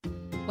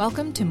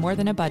Welcome to More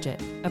Than a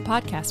Budget, a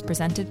podcast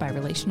presented by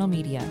Relational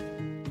Media.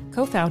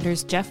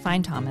 Co-founders Jeff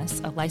Fine-Thomas,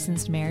 a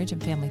licensed marriage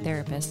and family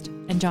therapist,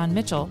 and John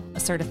Mitchell, a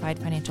certified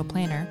financial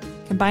planner,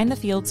 combine the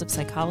fields of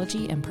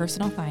psychology and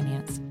personal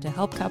finance to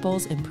help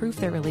couples improve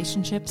their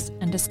relationships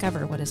and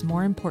discover what is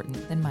more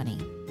important than money.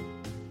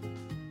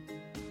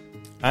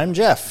 I'm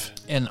Jeff.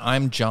 And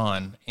I'm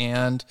John.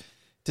 And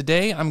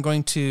today I'm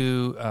going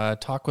to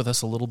talk with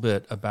us a little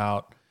bit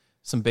about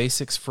some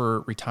basics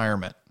for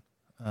retirement.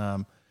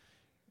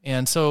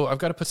 And so I've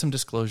got to put some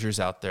disclosures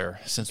out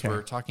there since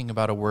we're talking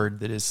about a word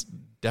that is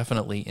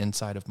definitely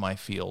inside of my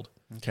field.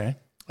 Okay.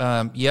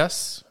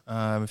 Yes,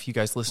 if you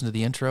guys listen to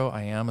the intro,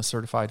 I am a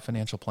certified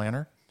financial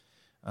planner.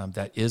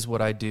 That is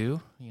what I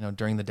do,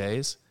 during the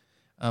days.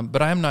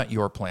 But I am not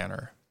your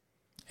planner.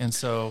 And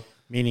so...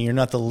 Meaning you're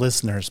not the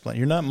listener's planner.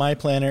 You're not my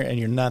planner and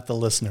you're not the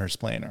listener's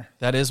planner.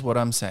 That is what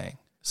I'm saying.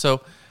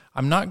 So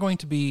I'm not going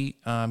to be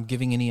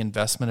giving any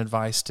investment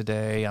advice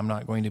today. I'm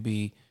not going to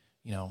be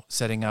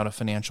setting out a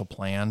financial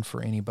plan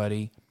for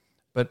anybody,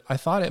 but I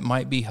thought it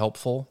might be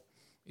helpful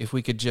if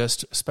we could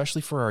just,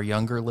 especially for our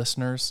younger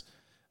listeners,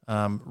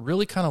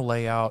 really kind of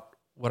lay out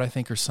what I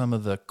think are some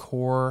of the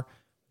core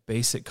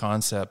basic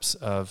concepts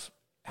of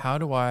how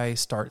do I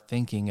start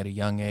thinking at a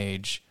young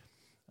age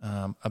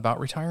about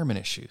retirement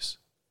issues.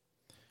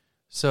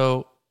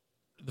 So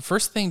the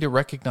first thing to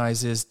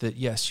recognize is that,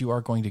 yes, you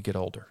are going to get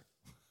older.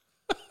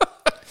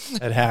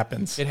 It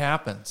happens. It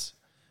happens.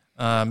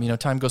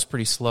 Time goes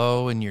pretty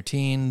slow in your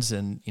teens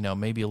and,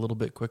 maybe a little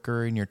bit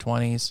quicker in your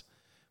 20s.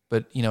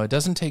 But, it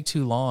doesn't take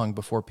too long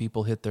before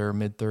people hit their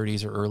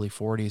mid-30s or early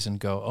 40s and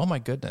go, oh, my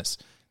goodness,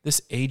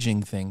 this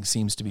aging thing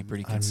seems to be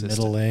pretty consistent. I'm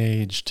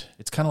middle-aged.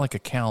 It's kind of like a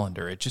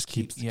calendar. It just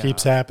keeps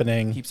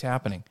happening. Keeps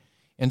happening.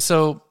 And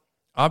so,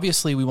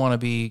 obviously, we want to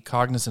be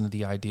cognizant of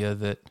the idea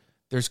that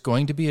there's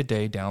going to be a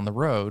day down the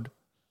road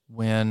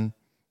when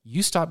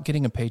you stop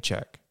getting a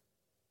paycheck.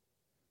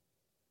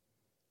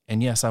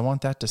 And yes, I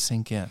want that to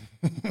sink in.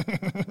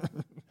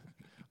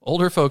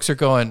 Older folks are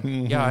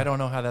going, yeah, I don't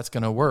know how that's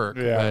going to work.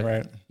 Yeah, but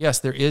right. Yes,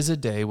 there is a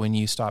day when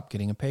you stop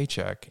getting a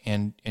paycheck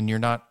and you're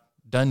not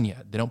done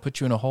yet. They don't put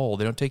you in a hole.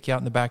 They don't take you out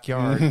in the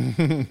backyard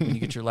when you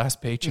get your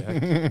last paycheck.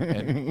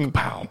 And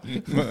pow.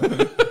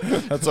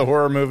 That's a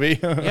horror movie.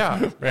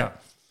 Yeah.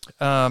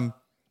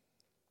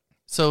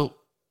 So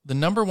the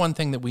number one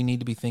thing that we need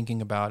to be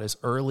thinking about as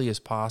early as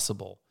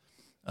possible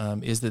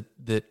is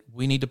that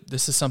we need to,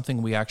 this is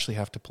something we actually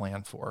have to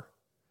plan for.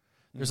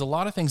 There's a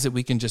lot of things that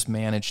we can just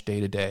manage day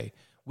to day.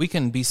 We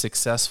can be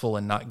successful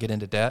and not get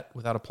into debt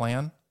without a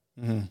plan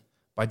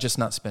by just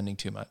not spending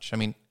too much. I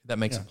mean, that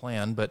makes a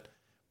plan, but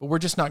we're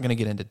just not going to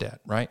get into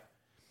debt, right?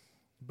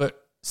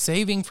 But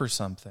saving for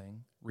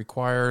something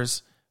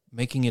requires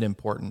making it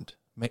important,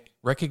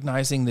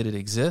 recognizing that it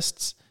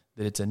exists,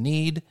 that it's a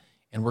need,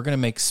 and we're going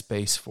to make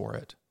space for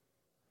it.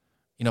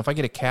 If I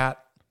get a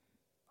cat,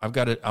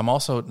 I'm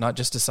also not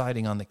just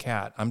deciding on the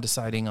cat. I'm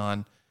deciding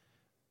on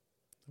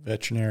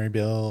veterinary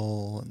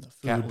bill and the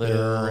food cat litter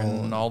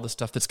bill and all the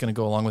stuff that's going to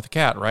go along with the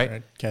cat,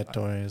 right? Cat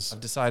toys. I've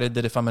decided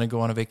that if I'm going to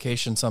go on a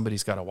vacation,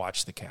 somebody's got to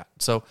watch the cat.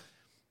 So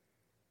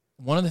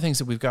one of the things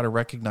that we've got to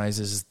recognize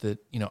is that,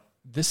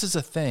 this is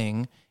a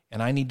thing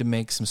and I need to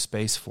make some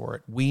space for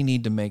it. We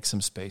need to make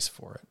some space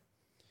for it.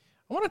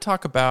 I want to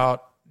talk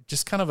about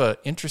just kind of an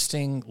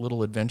interesting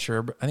little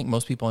adventure. I think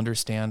most people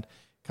understand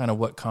kind of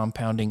what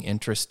compounding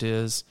interest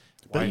is.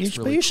 But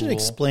you should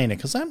explain it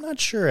because I'm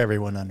not sure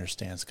everyone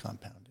understands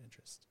compound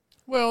interest.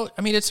 Well,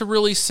 I mean, it's a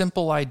really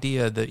simple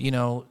idea that,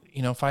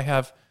 if I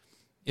have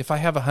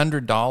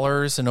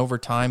 $100 and over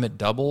time it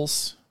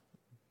doubles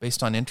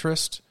based on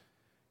interest,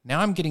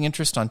 now I'm getting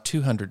interest on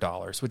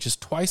 $200, which is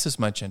twice as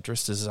much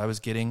interest as I was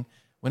getting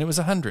when it was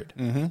 100.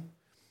 Mm-hmm.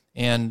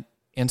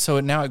 And so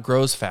now it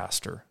grows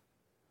faster.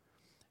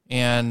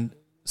 And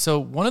so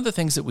one of the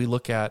things that we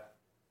look at,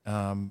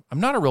 I'm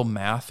not a real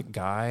math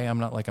guy. I'm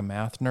not like a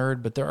math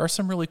nerd, but there are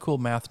some really cool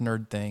math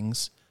nerd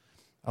things.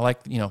 I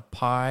like,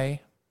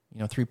 pi,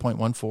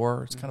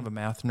 3.14. It's kind of a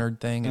math nerd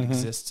thing. It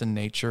exists in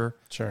nature.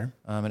 Sure.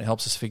 And it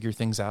helps us figure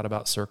things out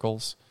about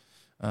circles.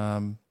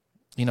 There's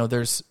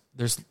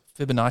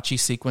Fibonacci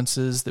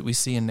sequences that we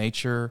see in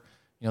nature.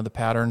 The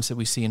patterns that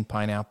we see in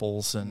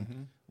pineapples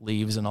and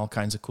leaves and all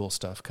kinds of cool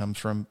stuff comes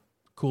from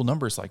cool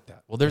numbers like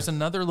that. Well, there's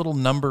another little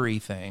number-y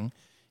thing.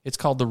 It's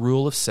called the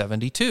Rule of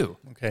 72.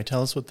 Okay,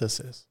 tell us what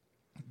this is.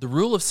 The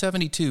Rule of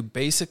 72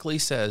 basically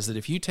says that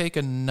if you take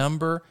a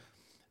number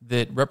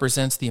that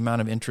represents the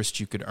amount of interest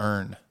you could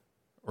earn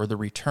or the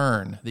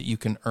return that you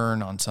can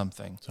earn on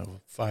something.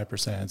 So 5%,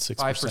 6%.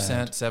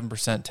 5%,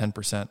 7%,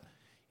 10%.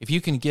 If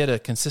you can get a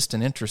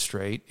consistent interest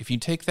rate, if you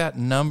take that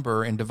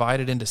number and divide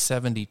it into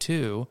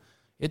 72,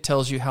 it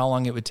tells you how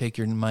long it would take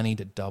your money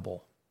to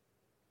double.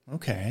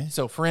 Okay.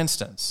 So for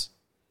instance,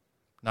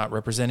 not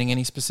representing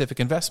any specific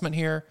investment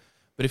here,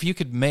 but if you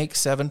could make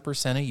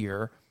 7% a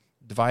year,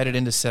 divide it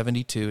into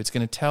 72, it's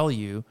going to tell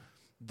you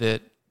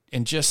that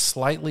in just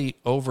slightly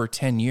over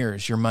 10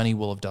 years, your money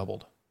will have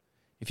doubled.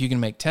 If you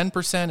can make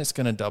 10%, it's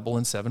going to double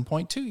in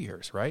 7.2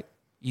 years, right?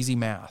 Easy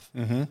math.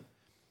 Mm-hmm.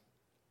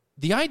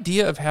 the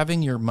idea of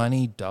having your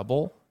money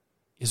double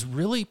is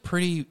really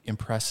pretty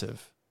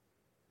impressive,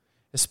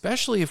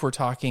 especially if we're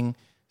talking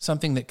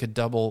something that could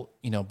double,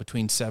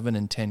 between 7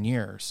 and 10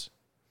 years.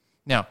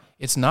 Now,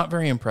 it's not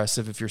very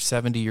impressive if you're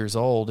 70 years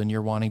old and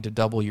you're wanting to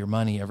double your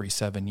money every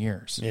 7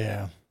 years.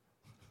 Yeah.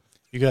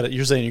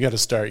 You're saying you got to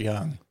start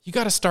young. You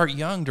got to start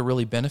young to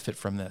really benefit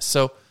from this.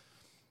 So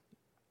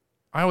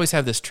I always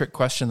have this trick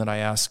question that I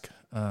ask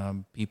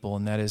people,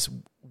 and that is,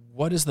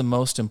 what is the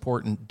most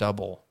important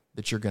double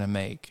that you're going to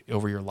make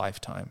over your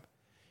lifetime?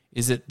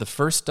 Is it the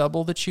first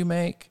double that you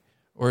make,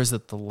 or is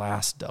it the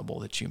last double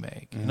that you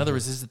make? In other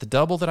words, is it the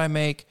double that I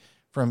make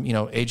from,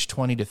 age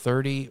 20 to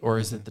 30, or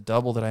is it the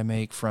double that I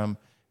make from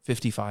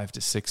 55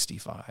 to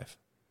 65?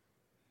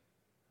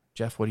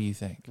 Jeff, what do you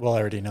think? Well,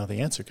 I already know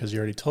the answer because you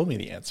already told me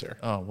the answer.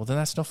 Oh, well, then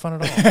that's no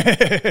fun at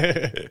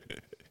all.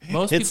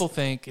 Most people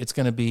think it's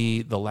going to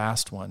be the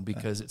last one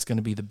because it's going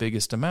to be the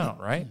biggest amount,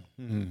 right?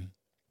 Mm-hmm.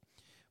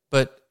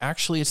 But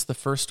actually, it's the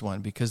first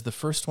one, because the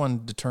first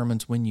one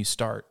determines when you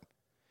start.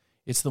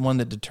 It's the one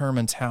that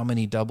determines how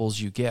many doubles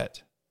you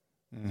get.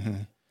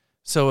 Mm-hmm.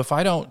 So if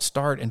I don't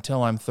start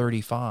until I'm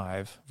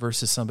 35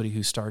 versus somebody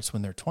who starts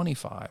when they're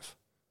 25,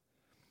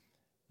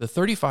 the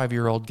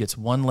 35-year-old gets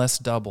one less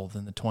double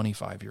than the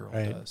 25-year-old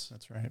does.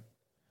 That's right.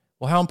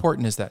 Well, how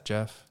important is that,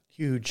 Jeff?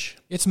 Huge.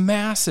 It's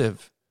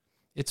massive.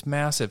 It's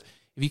massive.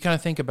 If you kind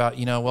of think about,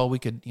 we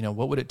could,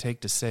 what would it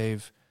take to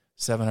save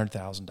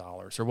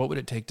 $700,000, or what would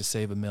it take to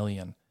save $1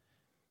 million?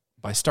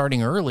 By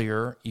starting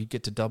earlier, you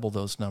get to double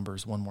those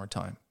numbers one more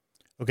time.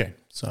 Okay,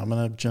 so I'm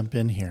going to jump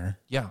in here.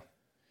 Yeah.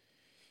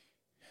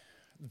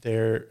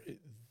 There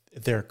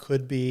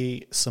could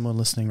be someone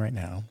listening right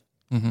now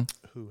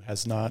who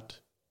has not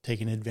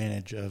taken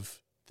advantage of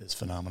this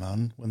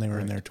phenomenon when they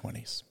were in their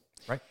 20s.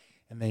 Right.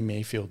 And they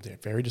may feel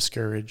very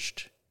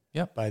discouraged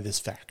by this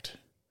fact.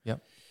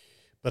 Yep.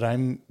 But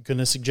I'm going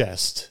to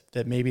suggest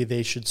that maybe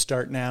they should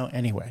start now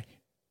anyway.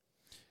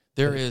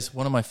 There is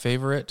one of my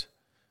favorite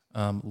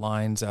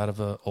lines out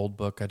of an old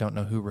book. I don't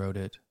know who wrote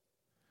it,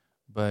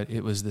 but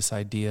it was this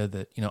idea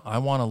that, I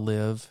want to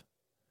live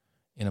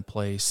in a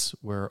place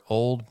where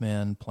old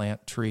men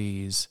plant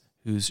trees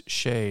whose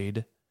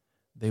shade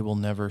they will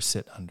never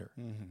sit under.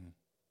 Mm-hmm.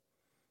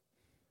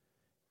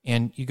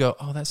 And you go,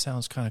 oh, that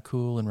sounds kind of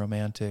cool and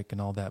romantic and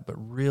all that, but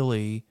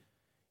really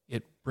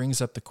it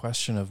brings up the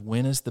question of,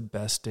 when is the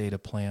best day to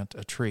plant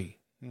a tree?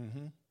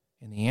 Mm-hmm.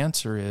 And the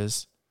answer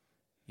is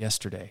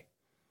yesterday.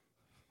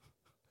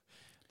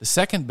 The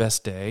second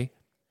best day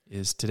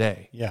is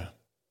today. Yeah.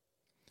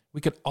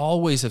 We could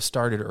always have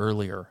started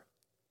earlier.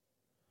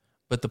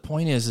 But the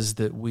point is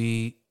that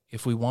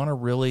if we want to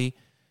really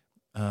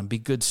be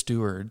good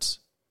stewards,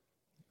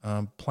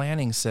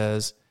 planning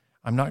says,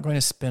 I'm not going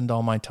to spend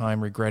all my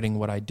time regretting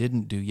what I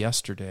didn't do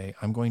yesterday.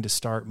 I'm going to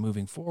start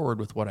moving forward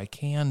with what I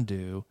can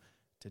do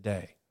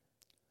today.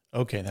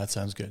 Okay, that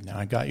sounds good. Now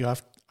I got you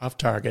off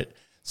target.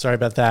 Sorry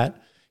about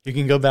that. You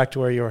can go back to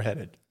where you were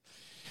headed.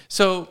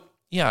 So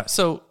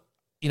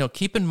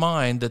keep in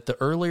mind that the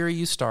earlier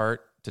you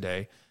start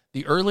today,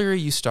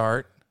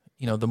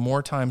 the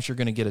more times you're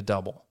going to get a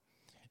double.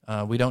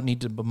 We don't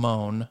need to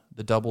bemoan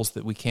the doubles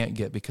that we can't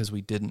get because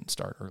we didn't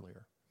start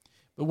earlier.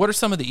 But what are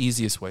some of the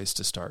easiest ways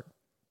to start?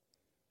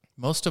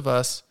 Most of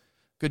us,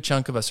 good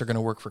chunk of us, are going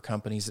to work for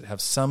companies that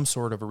have some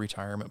sort of a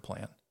retirement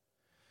plan.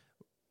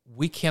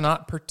 We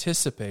cannot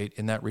participate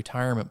in that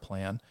retirement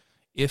plan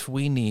if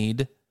we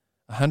need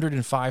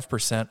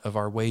 105% of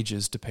our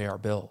wages to pay our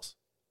bills.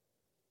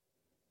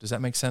 Does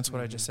that make sense,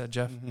 what I just said,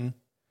 Jeff? Mm-hmm.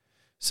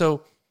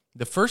 So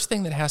the first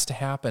thing that has to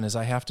happen is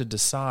I have to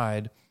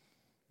decide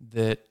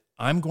that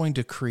I'm going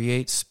to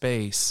create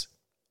space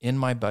in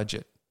my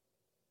budget.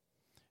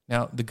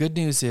 Now, the good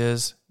news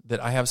is that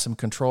I have some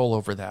control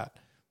over that.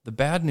 The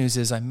bad news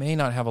is I may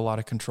not have a lot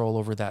of control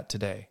over that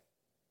today.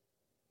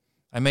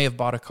 I may have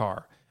bought a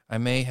car. I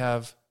may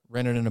have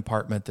rented an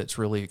apartment that's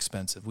really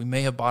expensive. We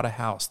may have bought a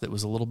house that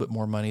was a little bit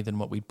more money than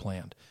what we'd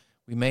planned.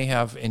 We may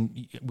have,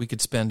 and we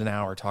could spend an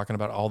hour talking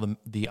about all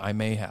the I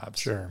may haves.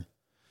 Sure.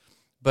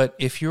 But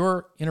if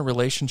you're in a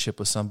relationship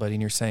with somebody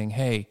and you're saying,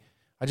 hey,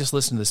 I just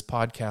listened to this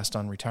podcast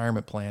on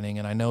retirement planning,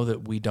 and I know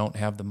that we don't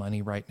have the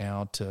money right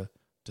now to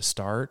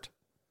start,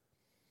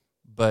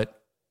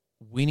 but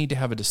we need to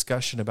have a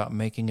discussion about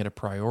making it a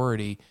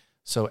priority.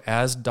 So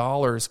as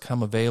dollars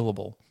come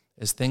available,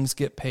 as things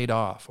get paid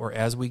off, or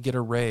as we get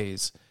a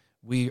raise,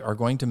 we are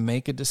going to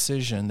make a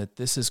decision that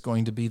this is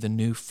going to be the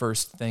new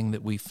first thing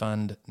that we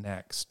fund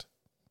next.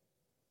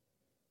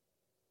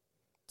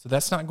 So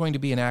that's not going to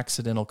be an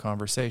accidental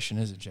conversation,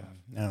 is it, Jeff?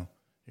 No,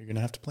 you're going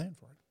to have to plan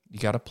for it. You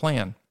got to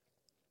plan.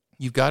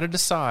 You've got to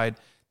decide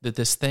that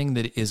this thing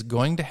that is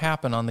going to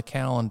happen on the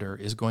calendar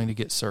is going to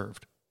get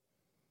served.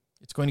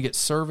 It's going to get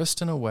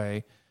serviced in a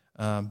way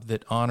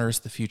that honors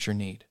the future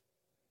need.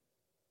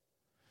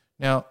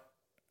 Now,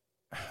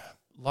 a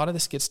lot of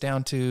this gets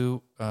down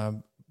to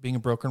being a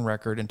broken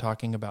record and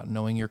talking about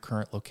knowing your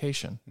current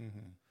location.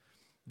 Mm-hmm.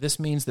 This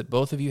means that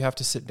both of you have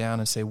to sit down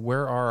and say,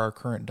 where are our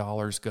current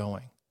dollars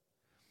going?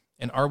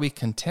 And are we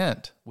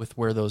content with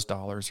where those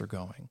dollars are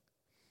going?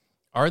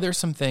 Are there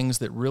some things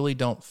that really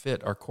don't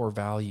fit our core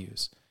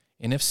values?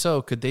 And if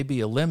so, could they be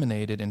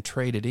eliminated and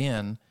traded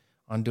in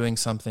on doing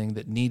something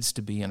that needs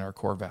to be in our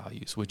core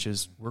values, which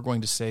is we're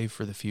going to save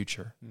for the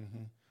future.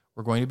 Mm-hmm.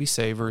 We're going to be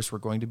savers. We're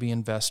going to be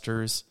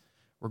investors.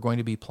 We're going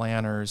to be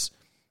planners,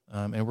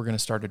 and we're going to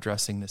start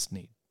addressing this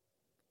need.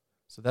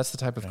 So that's the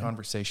type of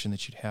conversation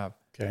that you'd have.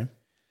 Okay.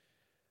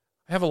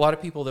 I have a lot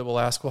of people that will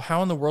ask, well,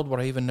 how in the world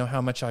would I even know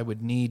how much I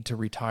would need to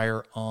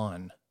retire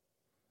on?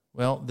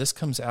 Well, this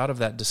comes out of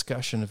that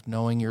discussion of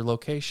knowing your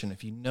location.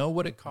 If you know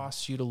what it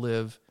costs you to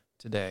live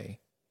today,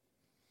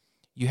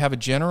 you have a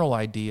general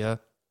idea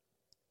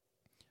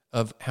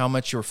of how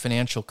much your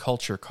financial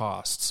culture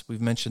costs. We've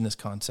mentioned this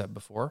concept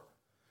before.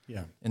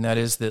 Yeah. And that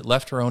is that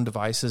left to our own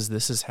devices,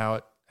 this is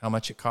how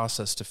much it costs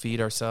us to feed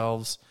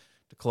ourselves,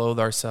 to clothe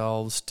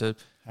ourselves, to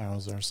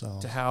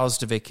house,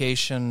 to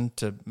vacation,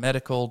 to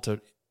medical, to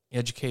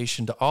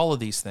education, to all of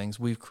these things.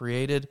 We've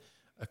created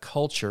a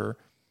culture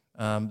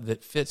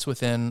that fits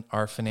within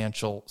our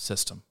financial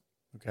system.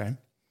 Okay.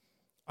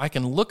 I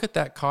can look at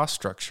that cost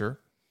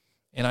structure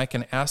and I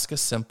can ask a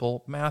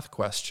simple math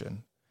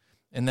question.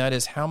 And that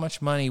is, how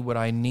much money would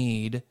I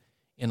need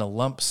in a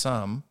lump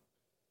sum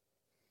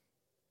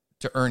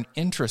to earn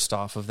interest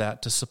off of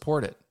that to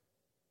support it?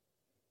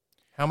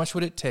 How much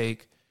would it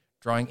take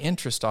drawing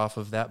interest off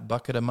of that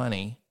bucket of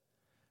money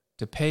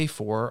to pay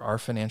for our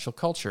financial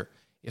culture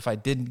if I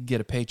didn't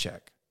get a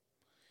paycheck?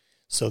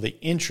 So the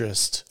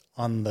interest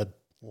on the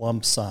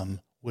lump sum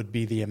would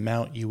be the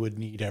amount you would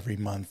need every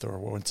month or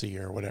once a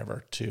year or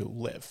whatever to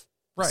live.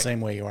 Right. The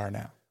same way you are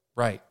now.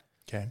 Right.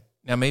 Okay.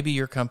 Now, maybe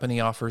your company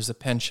offers a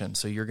pension,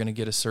 so you're going to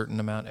get a certain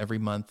amount every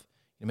month.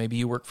 Maybe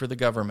you work for the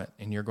government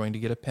and you're going to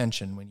get a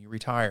pension when you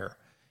retire.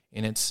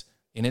 And it's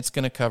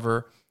going to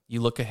cover,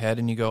 you look ahead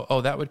and you go,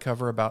 oh, that would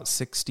cover about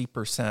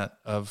 60%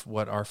 of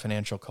what our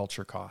financial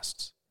culture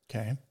costs.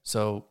 Okay.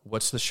 So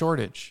what's the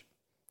shortage?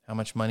 How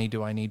much money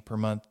do I need per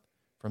month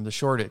from the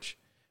shortage?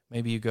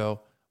 Maybe you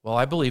go, well,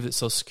 I believe that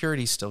Social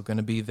Security is still going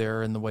to be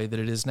there in the way that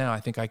it is now. I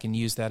think I can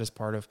use that as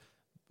part of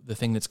the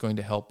thing that's going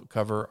to help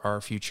cover our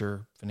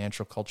future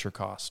financial culture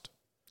cost.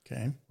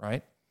 Okay.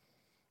 Right?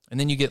 And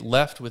then you get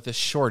left with this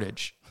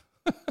shortage.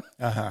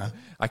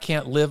 I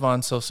can't live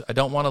on I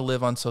don't want to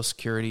live on Social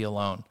Security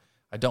alone.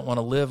 I don't want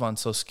to live on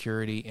Social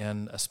Security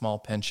and a small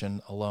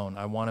pension alone.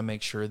 I want to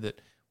make sure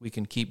that we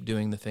can keep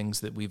doing the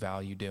things that we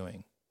value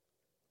doing.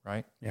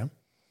 Right? Yeah.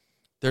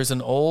 There's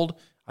an old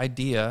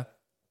idea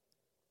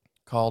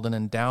called an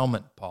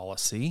endowment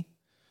policy.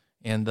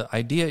 And the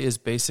idea is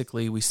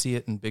basically, we see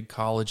it in big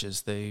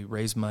colleges. They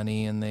raise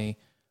money and they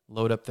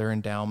load up their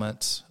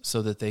endowments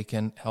so that they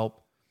can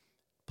help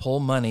pull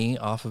money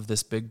off of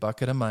this big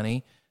bucket of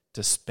money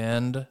to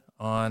spend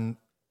on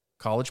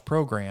college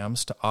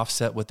programs to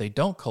offset what they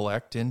don't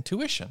collect in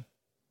tuition,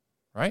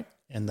 right?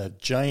 And the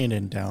giant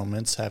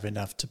endowments have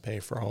enough to pay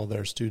for all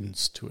their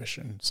students'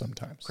 tuition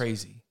sometimes.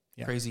 Crazy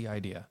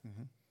idea.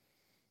 Mm-hmm.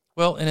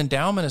 Well, an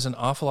endowment is an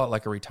awful lot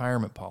like a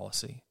retirement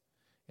policy.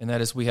 And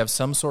that is, we have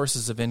some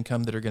sources of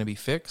income that are going to be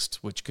fixed,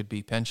 which could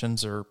be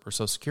pensions or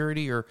Social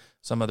Security or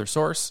some other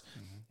source.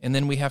 Mm-hmm. And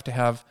then we have to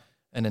have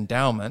an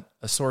endowment,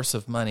 a source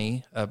of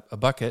money, a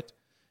bucket,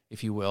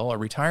 if you will, a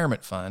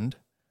retirement fund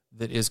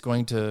that is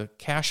going to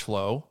cash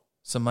flow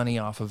some money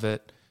off of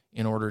it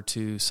in order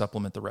to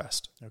supplement the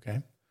rest.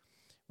 Okay.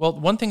 Well,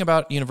 one thing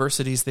about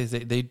universities,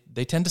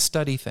 they tend to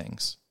study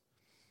things.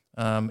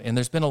 And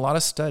there's been a lot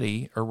of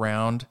study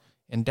around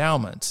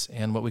endowments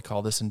and what we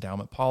call this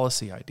endowment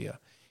policy idea.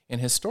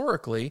 And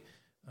historically,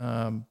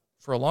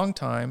 for a long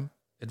time,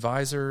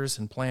 advisors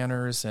and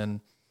planners and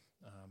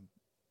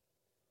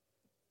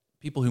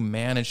people who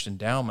managed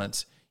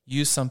endowments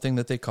used something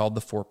that they called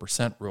the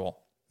 4% rule.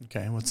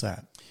 Okay, what's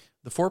that?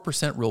 The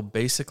 4% rule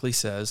basically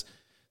says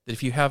that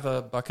if you have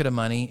a bucket of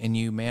money and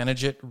you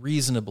manage it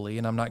reasonably,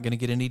 and I'm not going to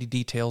get into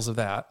details of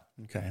that,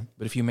 okay,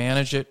 but if you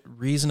manage it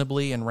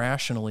reasonably and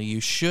rationally, you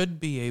should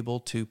be able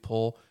to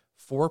pull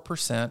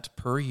 4%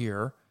 per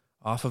year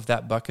off of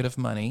that bucket of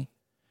money,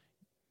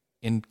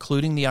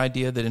 including the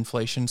idea that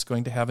inflation is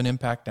going to have an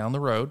impact down the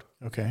road.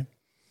 Okay.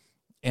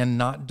 And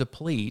not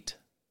deplete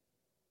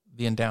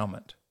the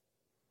endowment.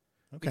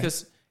 Okay.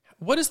 Because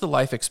what is the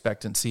life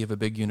expectancy of a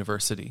big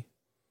university?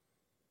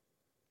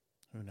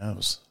 Who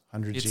knows?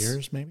 Hundreds of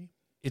years, maybe?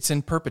 It's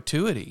in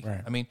perpetuity.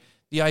 Right. I mean,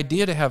 the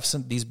idea to have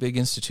these big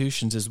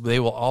institutions is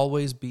they will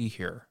always be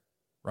here,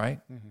 right?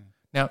 Mm-hmm.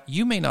 Now,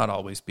 you may not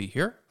always be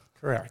here.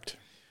 Correct.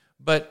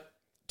 But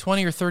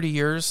 20 or 30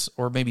 years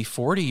or maybe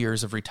 40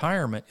 years of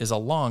retirement is a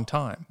long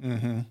time.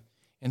 Mm-hmm.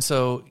 And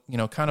so,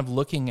 kind of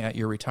looking at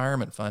your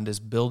retirement fund as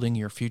building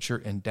your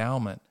future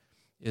endowment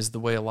is the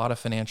way a lot of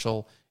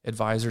financial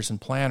advisors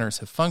and planners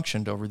have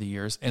functioned over the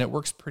years, and it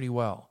works pretty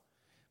well.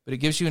 But it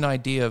gives you an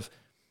idea of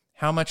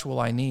how much will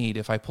I need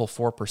if I pull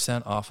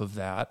 4% off of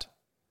that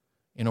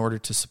in order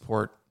to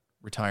support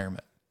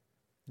retirement.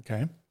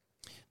 Okay.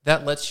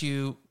 That lets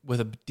you, with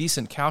a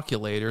decent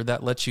calculator,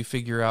 that lets you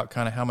figure out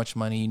kind of how much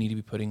money you need to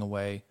be putting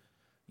away,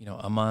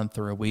 a month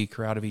or a week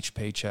or out of each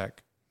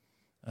paycheck.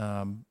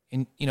 And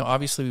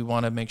obviously we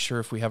want to make sure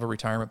if we have a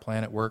retirement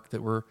plan at work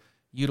that we're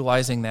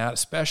utilizing that,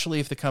 especially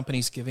if the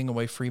company's giving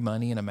away free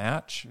money in a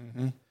match.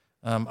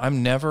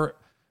 I'm never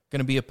going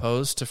to be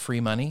opposed to free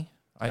money.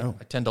 I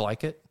tend to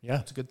like it. Yeah.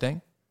 It's a good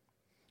thing.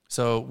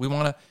 So we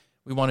want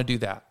to do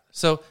that.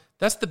 So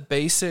that's the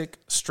basic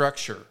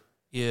structure,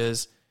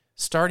 is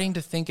starting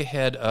to think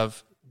ahead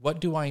of, what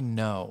do I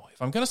know?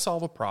 If I'm going to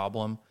solve a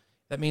problem,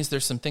 that means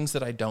there's some things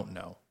that I don't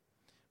know.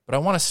 But I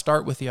want to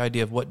start with the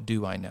idea of, what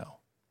do I know?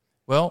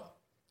 Well,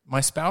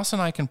 my spouse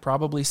and I can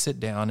probably sit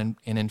down and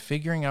in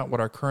figuring out what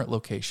our current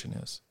location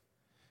is,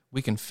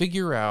 we can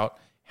figure out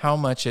how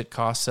much it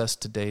costs us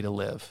today to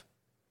live.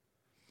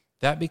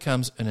 That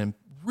becomes a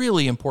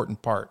really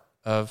important part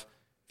of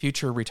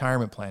future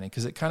retirement planning,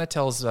 because it kind of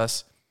tells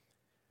us,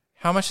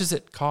 how much does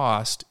it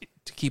cost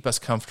to keep us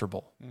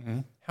comfortable?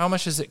 How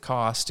much does it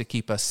cost to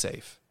keep us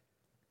safe?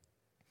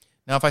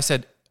 Now, if I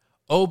said,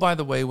 oh, by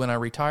the way, when I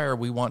retire,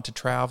 we want to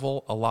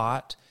travel a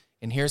lot,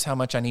 and here's how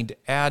much I need to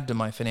add to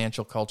my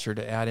financial culture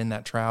to add in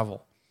that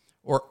travel.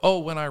 Or, oh,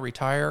 when I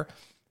retire,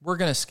 we're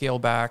going to scale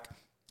back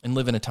and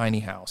live in a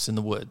tiny house in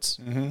the woods.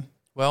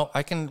 Well,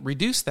 I can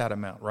reduce that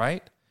amount,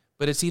 right?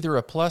 But it's either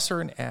a plus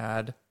or an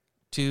add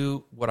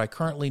to what I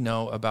currently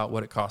know about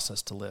what it costs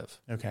us to live.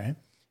 Okay.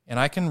 And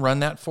I can run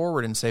that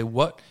forward and say,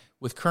 what,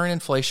 with current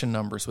inflation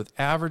numbers, with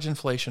average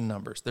inflation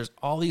numbers, there's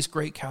all these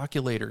great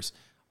calculators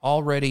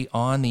already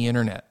on the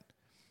internet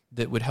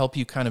that would help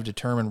you kind of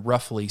determine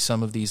roughly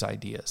some of these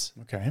ideas.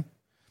 Okay.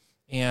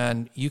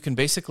 And you can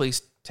basically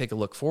take a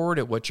look forward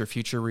at what your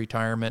future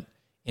retirement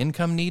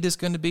income need is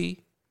going to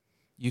be.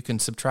 You can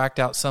subtract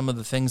out some of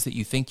the things that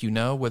you think you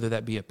know, whether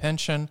that be a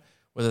pension,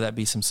 whether that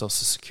be some Social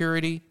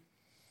Security.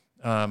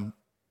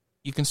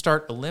 You can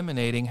start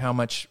eliminating how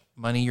much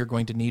money you're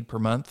going to need per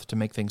month to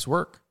make things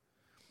work.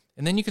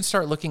 And then you can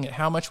start looking at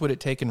how much would it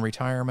take in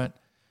retirement,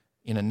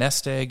 in a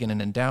nest egg, in an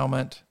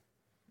endowment,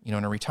 in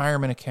a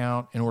retirement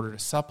account, in order to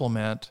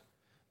supplement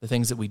the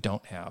things that we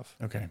don't have.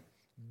 Okay.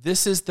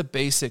 This is the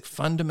basic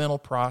fundamental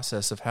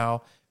process of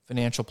how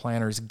financial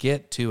planners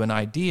get to an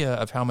idea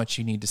of how much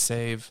you need to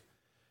save,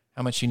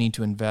 how much you need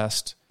to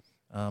invest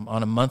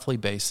on a monthly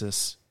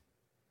basis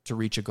to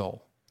reach a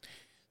goal.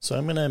 So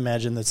I'm going to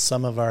imagine that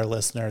some of our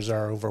listeners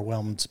are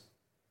overwhelmed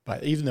by,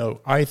 even though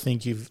I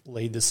think you've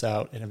laid this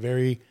out in a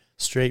very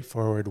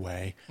straightforward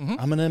way. I'm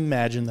going to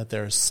imagine that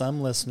there are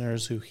some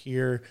listeners who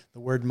hear the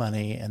word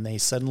money and they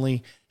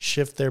suddenly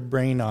shift their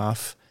brain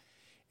off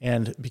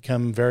and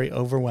become very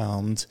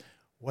overwhelmed.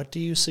 What do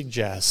you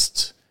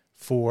suggest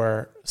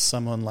for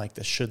someone like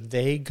this? Should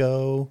they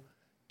go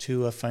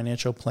to a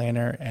financial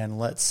planner and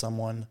let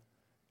someone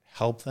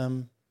help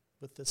them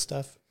with this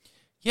stuff?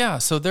 Yeah,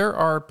 so there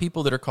are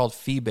people that are called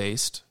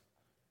fee-based,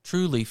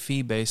 truly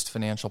fee-based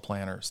financial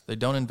planners. They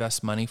don't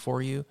invest money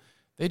for you.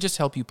 They just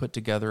help you put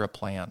together a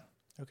plan.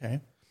 Okay.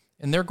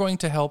 And they're going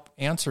to help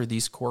answer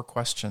these core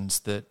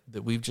questions that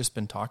we've just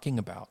been talking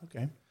about.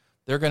 Okay.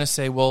 They're going to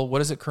say, well, what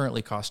does it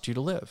currently cost you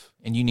to live?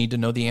 And you need to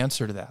know the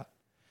answer to that.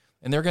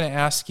 And they're going to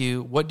ask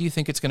you, what do you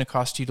think it's going to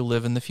cost you to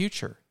live in the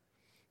future?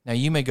 Now,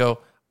 you may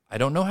go, I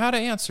don't know how to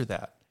answer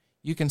that.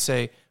 You can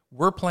say,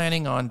 we're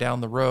planning on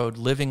down the road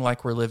living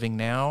like we're living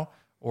now,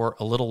 or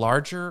a little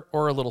larger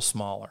or a little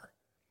smaller.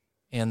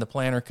 And the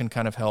planner can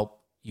kind of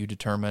help you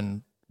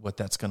determine what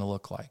that's going to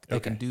look like. They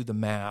can do the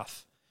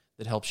math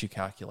that helps you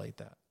calculate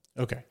that.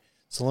 Okay.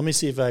 So let me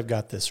see if I've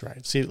got this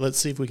right. Let's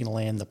see if we can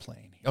land the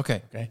plane here.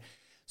 Okay.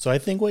 So I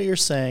think what you're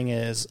saying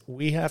is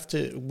we,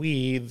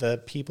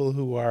 the people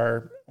who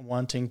are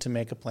wanting to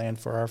make a plan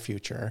for our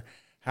future,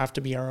 have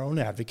to be our own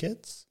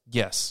advocates.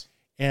 Yes.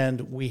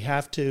 And we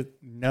have to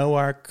know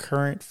our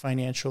current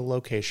financial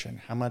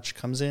location, how much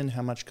comes in,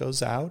 how much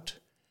goes out.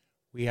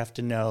 We have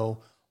to know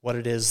what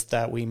it is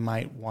that we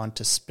might want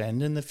to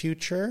spend in the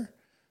future.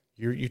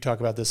 You talk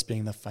about this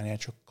being the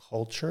financial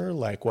culture,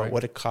 like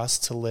what it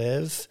costs to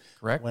live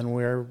when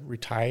we're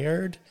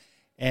retired.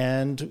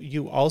 And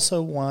you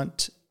also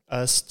want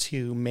us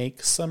to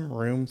make some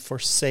room for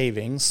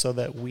savings so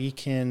that we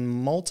can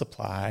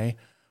multiply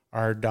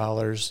our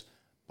dollars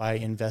by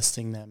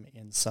investing them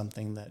in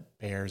something that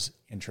bears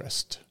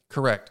interest.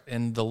 Correct.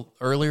 And the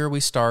earlier we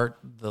start,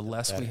 the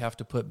less we have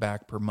to put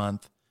back per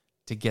month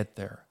to get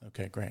there.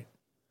 Okay, great.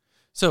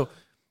 So,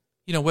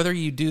 whether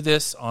you do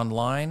this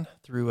online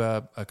through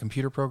a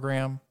computer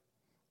program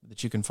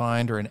that you can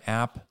find or an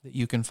app that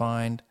you can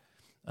find,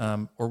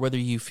 or whether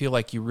you feel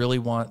like you really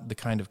want the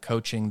kind of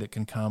coaching that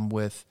can come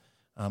with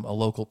a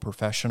local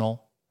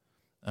professional,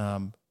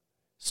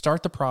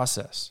 start the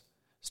process.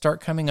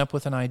 Start coming up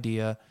with an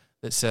idea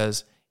that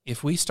says,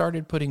 if we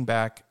started putting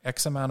back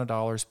X amount of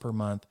dollars per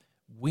month,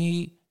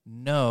 we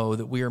know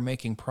that we are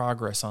making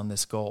progress on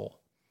this goal.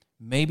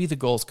 Maybe the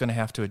goal is going to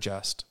have to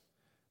adjust.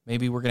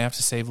 Maybe we're going to have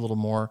to save a little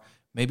more.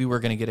 Maybe we're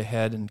going to get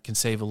ahead and can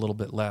save a little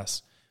bit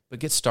less. But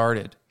get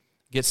started.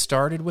 Get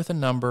started with a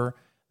number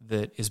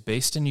that is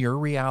based in your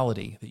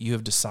reality that you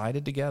have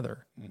decided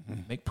together.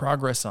 Make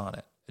progress on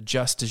it.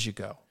 Adjust as you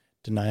go.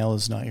 Denial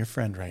is not your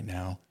friend right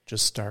now.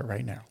 Just start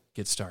right now.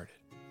 Get started.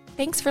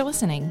 Thanks for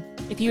listening.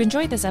 If you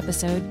enjoyed this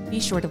episode, be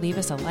sure to leave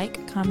us a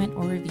like, comment,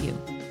 or review.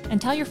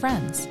 And tell your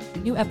friends.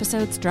 New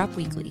episodes drop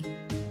weekly.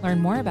 Learn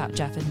more about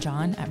Jeff and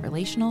John at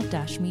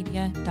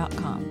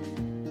relational-media.com.